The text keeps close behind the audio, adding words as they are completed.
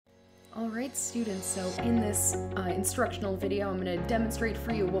Alright students, so in this instructional video I'm going to demonstrate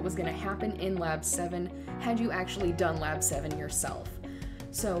for you what was going to happen in Lab 7 had you actually done Lab 7 yourself.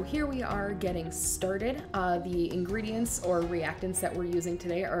 So here we are getting started. The ingredients or reactants that we're using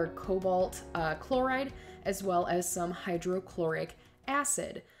today are cobalt chloride as well as some hydrochloric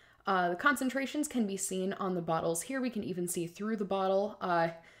acid. The concentrations can be seen on the bottles here. We can even see through the bottle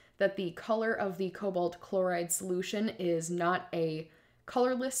that the color of the cobalt chloride solution is not a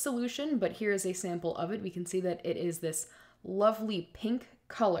colorless solution, but here is a sample of it. We can see that it is this lovely pink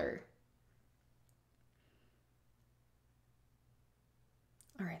color.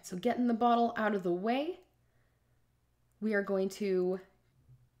 All right, so getting the bottle out of the way, we are going to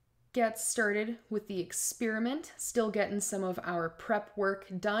get started with the experiment, still getting some of our prep work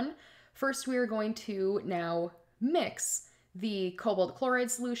done. First, we are going to now mix the cobalt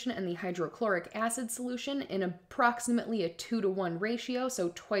chloride solution and the hydrochloric acid solution in approximately a 2-to-1 ratio,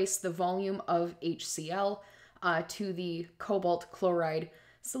 so twice the volume of HCl to the cobalt chloride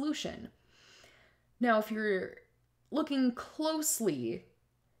solution. Now, if you're looking closely,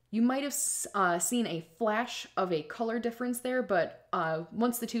 you might have seen a flash of a color difference there, but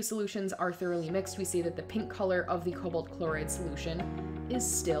once the two solutions are thoroughly mixed, we see that the pink color of the cobalt chloride solution is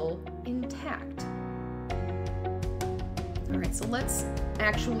still intact. All right, so let's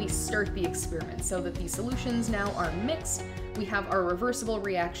actually start the experiment so that the solutions now are mixed. We have our reversible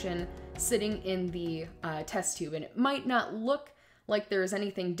reaction sitting in the test tube, and it might not look like there's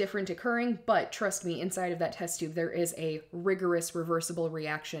anything different occurring, but trust me, inside of that test tube, there is a rigorous reversible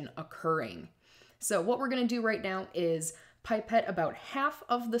reaction occurring. So what we're gonna do right now is pipette about half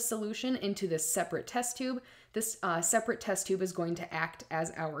of the solution into this separate test tube. This separate test tube is going to act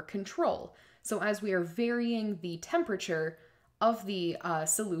as our control. So as we are varying the temperature of the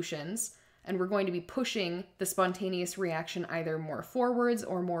solutions, and we're going to be pushing the spontaneous reaction either more forwards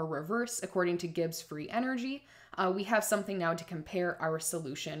or more reverse according to Gibbs free energy, we have something now to compare our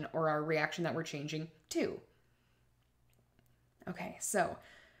solution or our reaction that we're changing to. Okay, so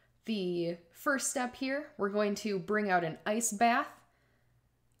the first step here, we're going to bring out an ice bath,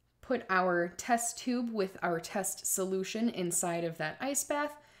 put our test tube with our test solution inside of that ice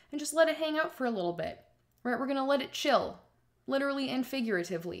bath, and just let it hang out for a little bit. Right, we're gonna let it chill, literally and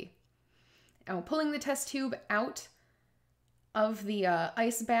figuratively. Now, pulling the test tube out of the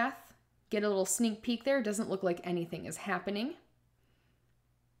ice bath, get a little sneak peek there. Doesn't look like anything is happening.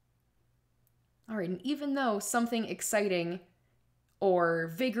 All right, and even though something exciting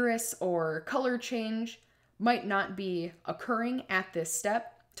or vigorous or color change might not be occurring at this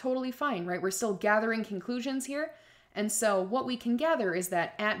step, totally fine, right? We're still gathering conclusions here. And so what we can gather is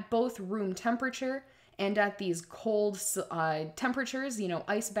that at both room temperature and at these cold temperatures, you know,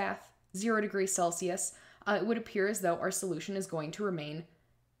 ice bath, 0 degrees Celsius, it would appear as though our solution is going to remain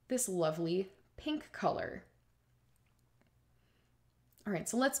this lovely pink color. All right,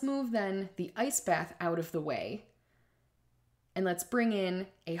 so let's move then the ice bath out of the way, and let's bring in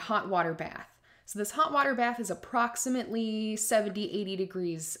a hot water bath. So this hot water bath is approximately 70-80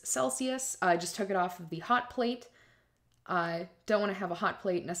 degrees Celsius. I just took it off of the hot plate. Don't want to have a hot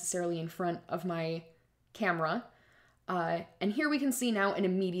plate necessarily in front of my camera. And here we can see now an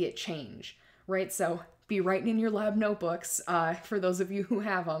immediate change, right? So be writing in your lab notebooks for those of you who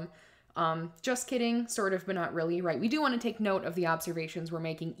have them. Just kidding, sort of, but not really, right? We do want to take note of the observations we're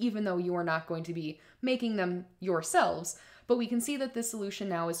making, even though you are not going to be making them yourselves. But we can see that this solution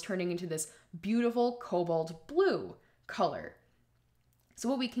now is turning into this beautiful cobalt blue color. So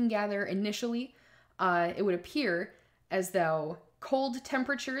what we can gather initially, it would appear as though cold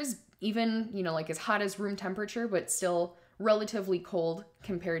temperatures, even, you know, like as hot as room temperature, but still relatively cold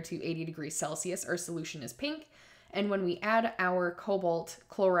compared to 80 degrees Celsius, our solution is pink. And when we add our cobalt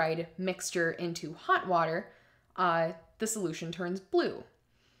chloride mixture into hot water, the solution turns blue.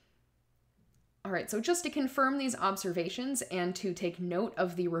 All right, so just to confirm these observations and to take note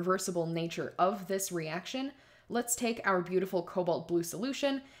of the reversible nature of this reaction, let's take our beautiful cobalt blue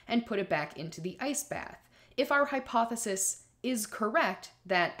solution and put it back into the ice bath. If our hypothesis is correct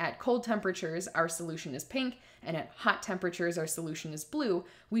that at cold temperatures our solution is pink and at hot temperatures our solution is blue,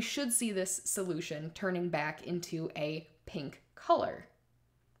 we should see this solution turning back into a pink color.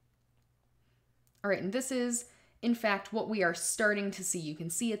 All right, and this is in fact what we are starting to see. You can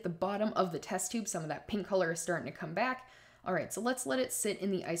see at the bottom of the test tube some of that pink color is starting to come back. All right, so let's let it sit in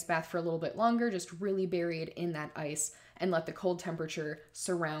the ice bath for a little bit longer, just really buried in that ice, and let the cold temperature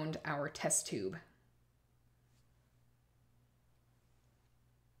surround our test tube.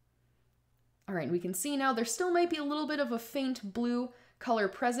 All right, we can see now there still might be a little bit of a faint blue color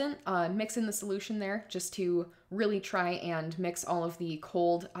present, mix in the solution there just to really try and mix all of the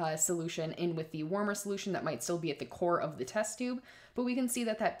cold solution in with the warmer solution that might still be at the core of the test tube. But we can see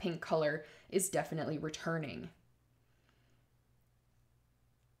that that pink color is definitely returning.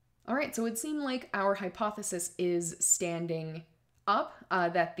 All right, so it seemed like our hypothesis is standing up,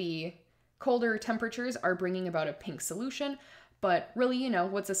 that the colder temperatures are bringing about a pink solution. But really, you know,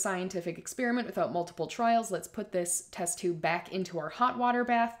 what's a scientific experiment without multiple trials? Let's put this test tube back into our hot water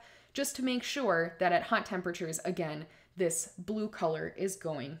bath just to make sure that at hot temperatures, again, this blue color is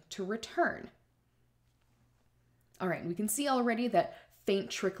going to return. All right, we can see already that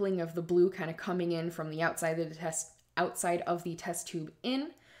faint trickling of the blue kind of coming in from the outside of the test tube in.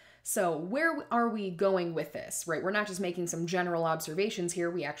 So where are we going with this, right? We're not just making some general observations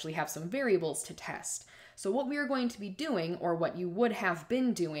here, we actually have some variables to test. So what we are going to be doing, or what you would have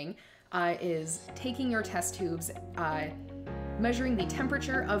been doing, is taking your test tubes, measuring the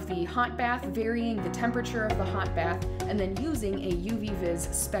temperature of the hot bath, varying the temperature of the hot bath, and then using a UV-vis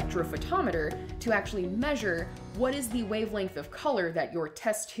spectrophotometer to actually measure what is the wavelength of color that your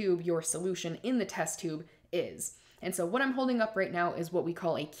test tube, your solution in the test tube is. And so what I'm holding up right now is what we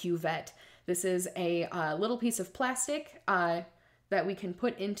call a cuvette. This is a little piece of plastic that we can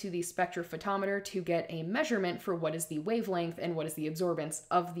put into the spectrophotometer to get a measurement for what is the wavelength and what is the absorbance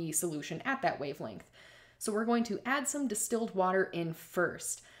of the solution at that wavelength. So we're going to add some distilled water in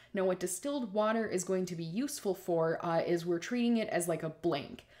first. Now what distilled water is going to be useful for is we're treating it as like a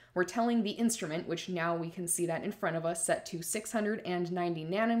blank. We're telling the instrument, which now we can see that in front of us, set to 690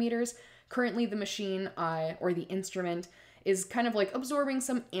 nanometers. Currently the machine, or the instrument, is kind of like absorbing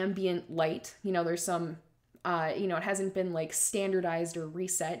some ambient light. You know, there's some, it hasn't been like standardized or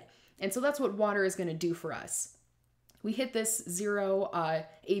reset. And so that's what water is going to do for us. We hit this zero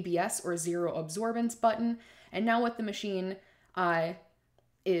ABS or zero absorbance button. And now what the machine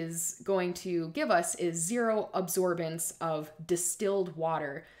is going to give us is zero absorbance of distilled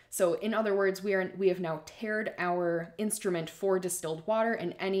water. So in other words, we have now tiered our instrument for distilled water,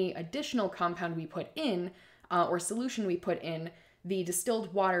 and any additional compound we put in or solution we put in, the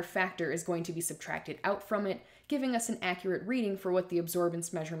distilled water factor is going to be subtracted out from it, giving us an accurate reading for what the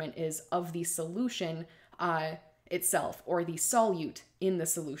absorbance measurement is of the solution itself, or the solute in the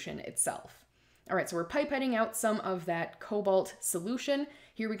solution itself. All right, so we're pipetting out some of that cobalt solution.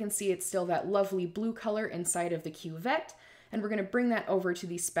 Here we can see it's still that lovely blue color inside of the cuvette, and we're going to bring that over to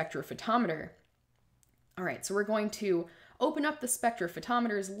the spectrophotometer. All right, so we're going to open up the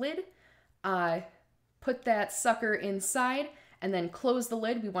spectrophotometer's lid, put that sucker inside, and then close the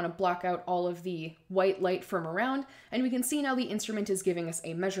lid. We want to block out all of the white light from around, and we can see now the instrument is giving us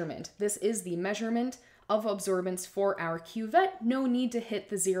a measurement. This is the measurement of absorbance for our cuvette. No need to hit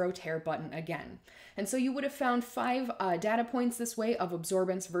the zero tare button again. And so you would have found 5 data points this way of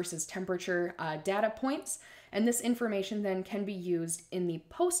absorbance versus temperature data points. And this information then can be used in the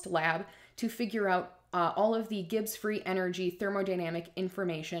post lab to figure out all of the Gibbs free energy thermodynamic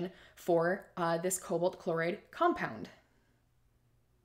information for this cobalt chloride compound.